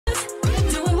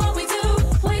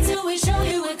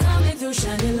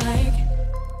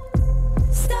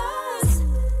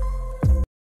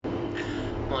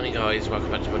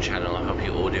channel. I hope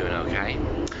you're all doing okay.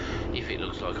 If it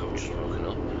looks like I've just woken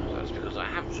up, that's because I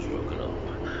have just woken up.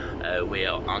 We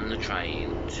are on the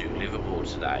train to Liverpool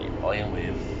today. I am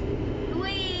with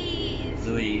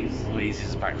Louise. Louise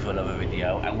is back for another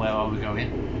video. And where are we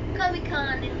going? Comic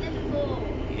Con in Liverpool.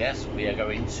 Yes, we are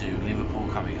going to Liverpool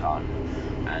Comic Con,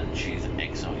 and she's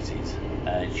excited.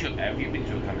 Have you been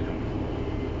to a Comic Con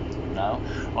before? No?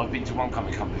 I've been to one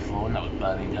Comic Con before, and that was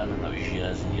Birmingham, and that was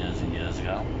years and years and years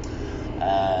ago.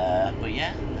 But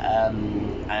yeah,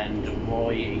 and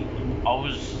why I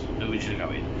was originally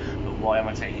going, but why am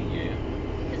I taking you?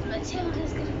 Because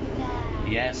Matilda's going to be there.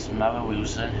 Yes, Mother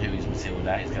Wilson, who is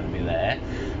Matilda, is going to be there,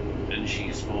 and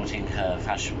she's sporting her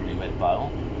fashionably red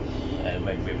bow,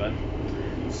 red ribbon.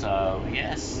 So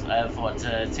yes, I thought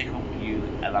to tickle you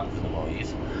along for the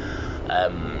boys.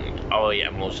 I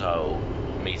am also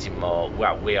meeting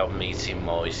we are meeting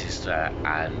my sister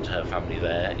and her family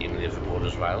there in Liverpool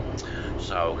as well.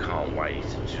 So can't wait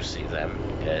to see them.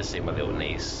 See my little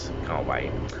niece. Can't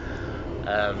wait.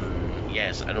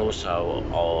 Yes, and also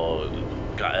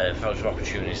I got a photo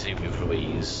opportunity with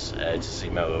Louise to see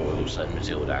Mary Wilson and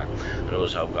Matilda, and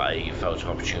also got a photo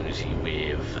opportunity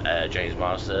with James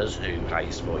Masters, who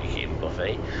plays Spike in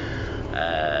Buffy.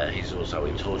 He's also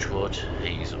in Torchwood.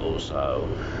 He's also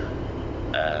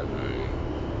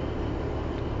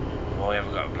I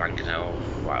haven't got a blanket now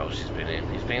what else he's been in.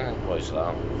 He's been in quite a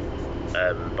lot.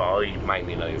 But I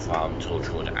mainly know from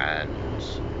Torchwood and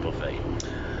Buffy.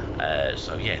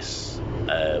 So yes,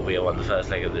 we are on the first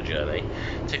leg of the journey.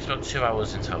 It takes about 2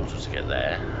 hours in total to get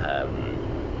there.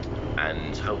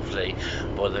 And hopefully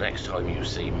by the next time you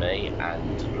see me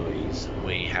and Louise,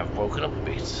 we have woken up a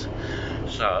bit.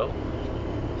 So,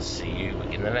 see you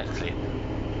in the next clip.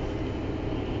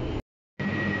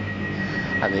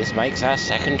 And this makes our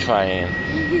second train.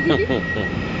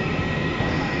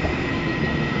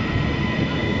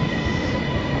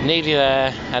 Nearly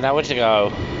there, an hour to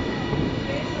go.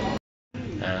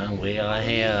 And we are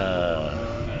here.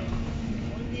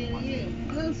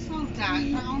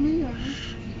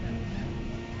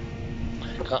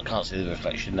 Can't see the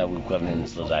reflection now we've gone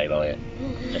into the daylight.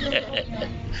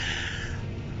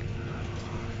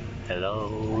 Hello,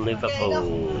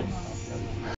 Liverpool.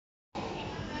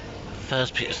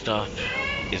 First pit stop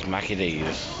is Mackie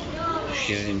D's.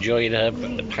 She's enjoyed her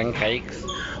pancakes.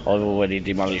 I've already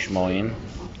demolished mine.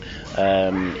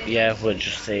 Yeah, we're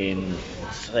just seeing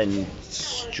St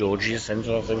George's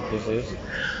Centre, I think this is.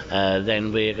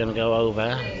 Then we're going to go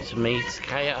over to meet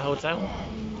Kay at a hotel.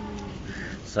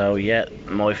 So yeah,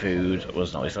 my food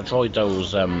was nice. I tried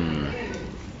those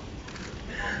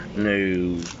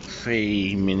new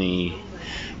 3 mini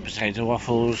potato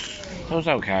waffles. That was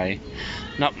okay.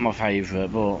 Not my favourite,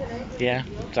 but yeah,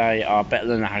 they are better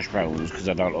than the hash browns because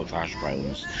I don't like the hash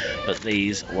browns. But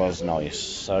these was nice.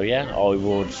 So yeah, I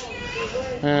would.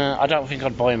 I don't think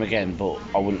I'd buy them again, but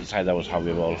I wouldn't say they was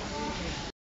horrible.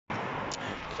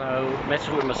 So met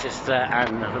up with my sister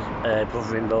and her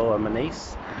brother-in-law and my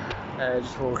niece.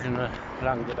 Just walking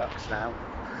along the docks now.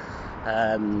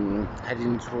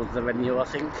 Heading towards the venue, I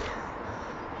think.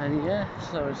 And yeah,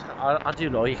 so I do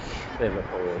like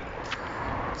Liverpool.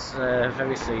 It's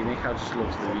very scenic. I just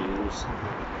love the views.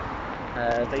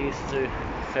 They used to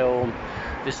film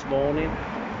this morning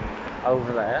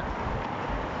over there.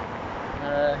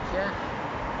 Yeah.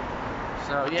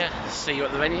 So yeah, see you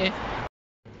at the venue.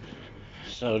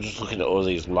 So just looking at all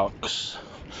these locks,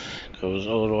 goes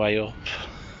all the way up.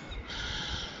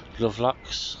 Love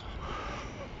locks.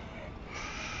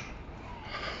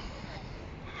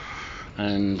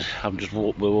 And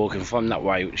we're walking from that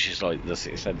way, which is like the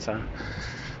city centre.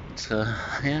 So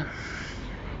yeah,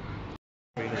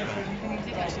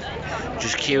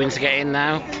 just queuing to get in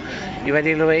now. You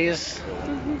ready, Louise?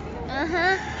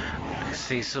 I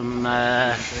see some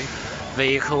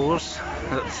vehicles.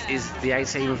 That is the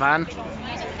 18 van.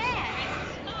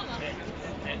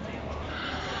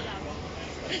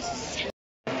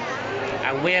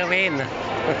 And we're in.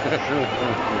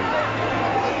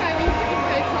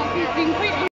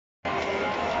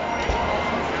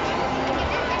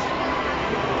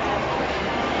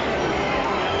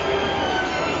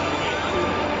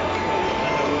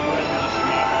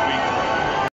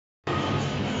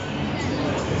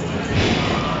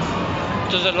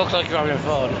 Does it look like you're having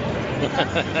fun?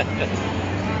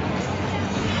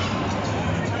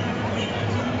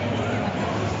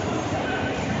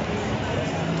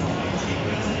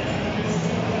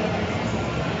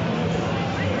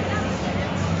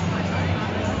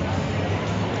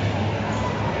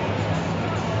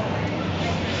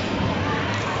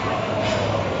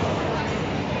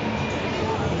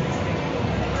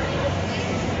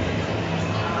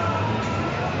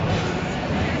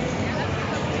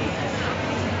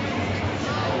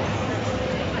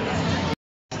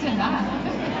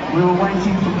 We were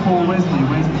waiting for Paul Wesley.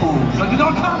 Where's Paul? He's like, he's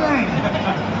not coming!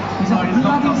 He's like,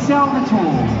 bloody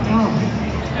Salvatore. Oh.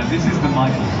 Yeah, this is the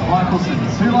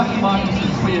Michaelsons. Who likes the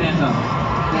Michaelsons? Put your hands up.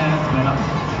 Yeah, that's better.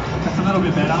 That's a little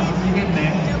bit better. You're getting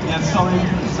there. Yeah, sorry.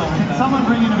 Can someone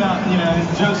bring in about,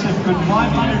 Joseph could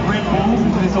 500 Red Bulls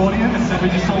into this audience and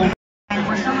we just all...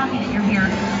 We're so happy that you're here.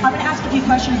 I'm going to ask a few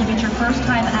questions if it's your first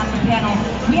time at the panel.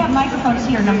 We have microphones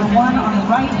here, number 1 on the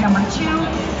right, number 2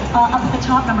 up at the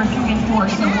top, number 3 and 4.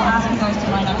 So we'll ask you guys to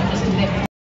line up in just a bit.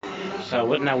 So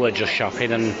now we're just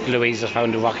shopping and Louise has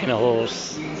found a rocking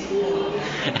horse.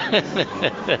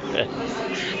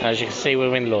 As you can see,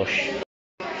 we're in Lush.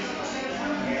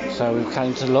 So we've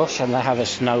come to Lush and they have a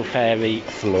snow fairy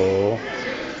floor.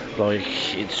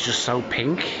 Like, it's just so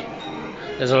pink.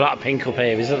 There's a lot of pink up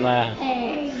here, isn't there?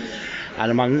 Hey.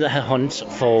 And I'm on the hunt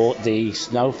for the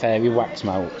snow fairy wax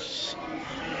melts.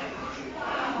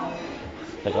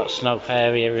 They've got snow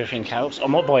fairy, everything else. I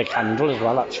might buy a candle as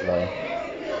well, actually.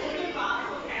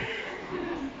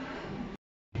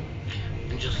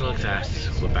 And just like that,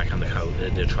 we're back on the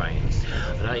train.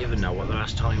 I don't even know what the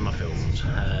last time I filmed.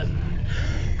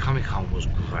 Comic-Con was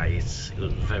great. It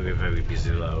was very, very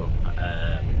busy though.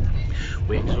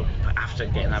 We ended up, after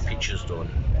getting our pictures done,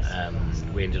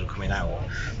 we ended up coming out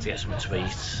to get some to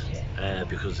eat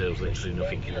because there was literally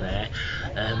nothing in there.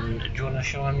 Do you want to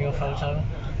show them your photo?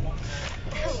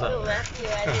 So,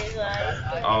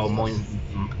 oh,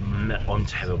 I'm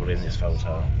terrible in this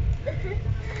photo.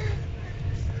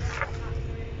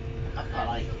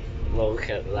 Look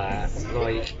at that,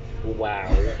 like, wow.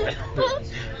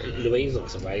 Louise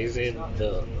looks amazing,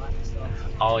 but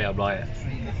oh yeah, I'm like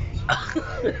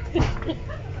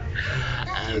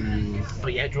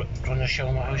but yeah, do you want to show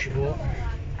them what else you bought?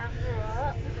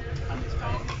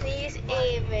 These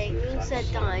earrings are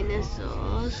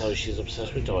dinosaurs. So she's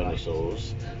obsessed with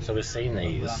dinosaurs. So we've seen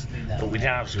these, but we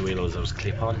didn't actually realise there was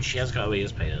clip-on. She has got her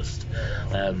ears pierced.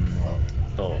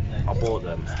 But I bought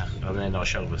them and then I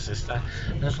showed my sister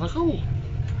and I was like, oh,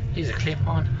 these are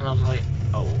clip-on. And I was like,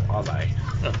 oh, are they?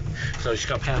 So she's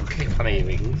got a pair of clip-on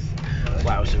earrings.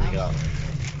 What else have we got?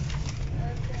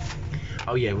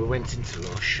 Oh yeah, we went into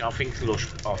Lush. I think I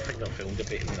filmed a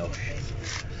bit in Lush.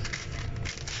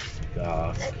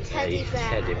 Got a teddy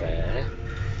bear.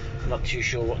 Not too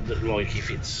sure what like, if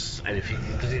it's anything.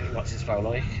 What's it smell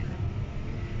like?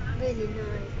 Really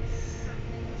nice.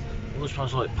 It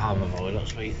smells like Palmer violet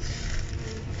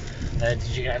sweets. Did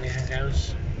you get anything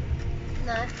else?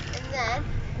 No. And then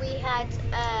we had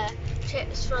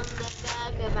chips from the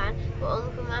burger van, but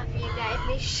Uncle Matthew gave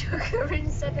me sugar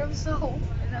instead of salt.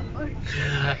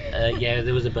 Yeah,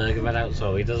 there was a burger van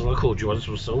outside. I was like, oh, do you want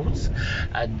some salt?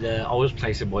 And I was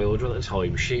placing my order at the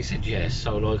time. She said yes,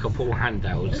 so like I put my hand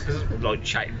out, like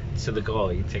chatting to the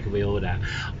guy taking my order,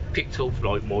 picked up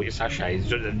like more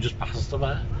sachets and just passed them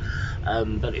her.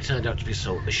 But it turned out to be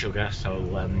salt, the sugar,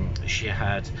 so she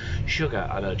had sugar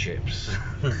on her chips.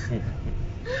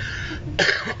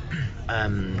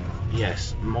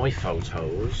 Yes, my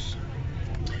photos,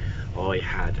 I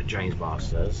had James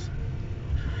Masters.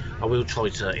 I will try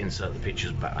to insert the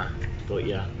pictures better, but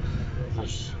yeah,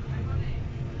 that's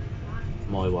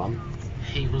my one.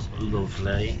 He was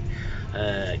lovely.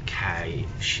 Kay,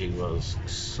 she was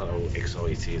so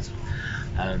excited.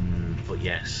 But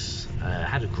yes,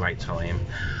 had a great time.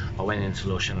 I went into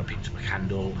Lush and I picked up a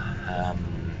candle,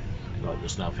 like the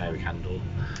Snow Fairy candle.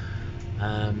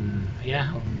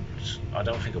 Yeah, I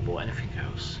don't think I bought anything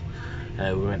else.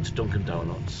 We went to Dunkin'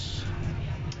 Donuts.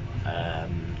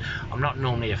 I'm not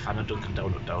normally a fan of Dunkin'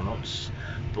 Donuts,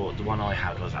 but the one I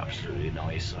had was absolutely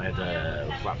nice. I had a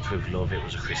Wrapped with Love, it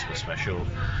was a Christmas special,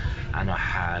 and I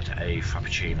had a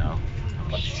Frappuccino.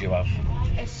 What did you have?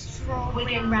 A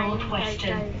strawberry rainbow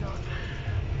donut.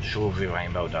 Strawberry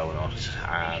rainbow donut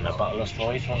and a bottle of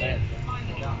Sprite, was it?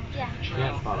 Yeah.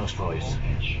 Yeah, bottle of Sprite.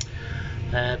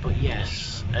 But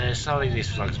yes, sorry this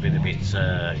vlog's been a bit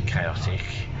chaotic.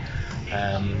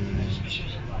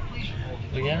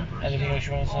 But yeah, anything else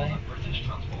you want to say?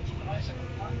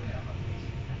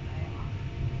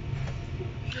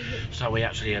 So we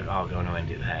actually are going to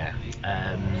end it there.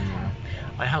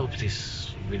 I hope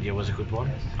this video was a good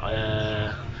one.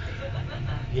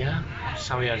 Yeah,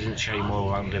 sorry I didn't show you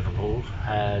more around Liverpool,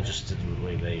 just didn't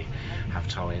really have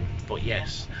time. But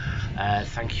yes,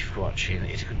 thank you for watching.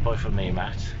 It's a goodbye from me,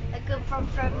 Matt. A good one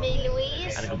from me,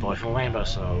 Louise. And a goodbye from Rainbow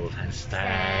Soul. And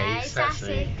stay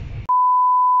sassy.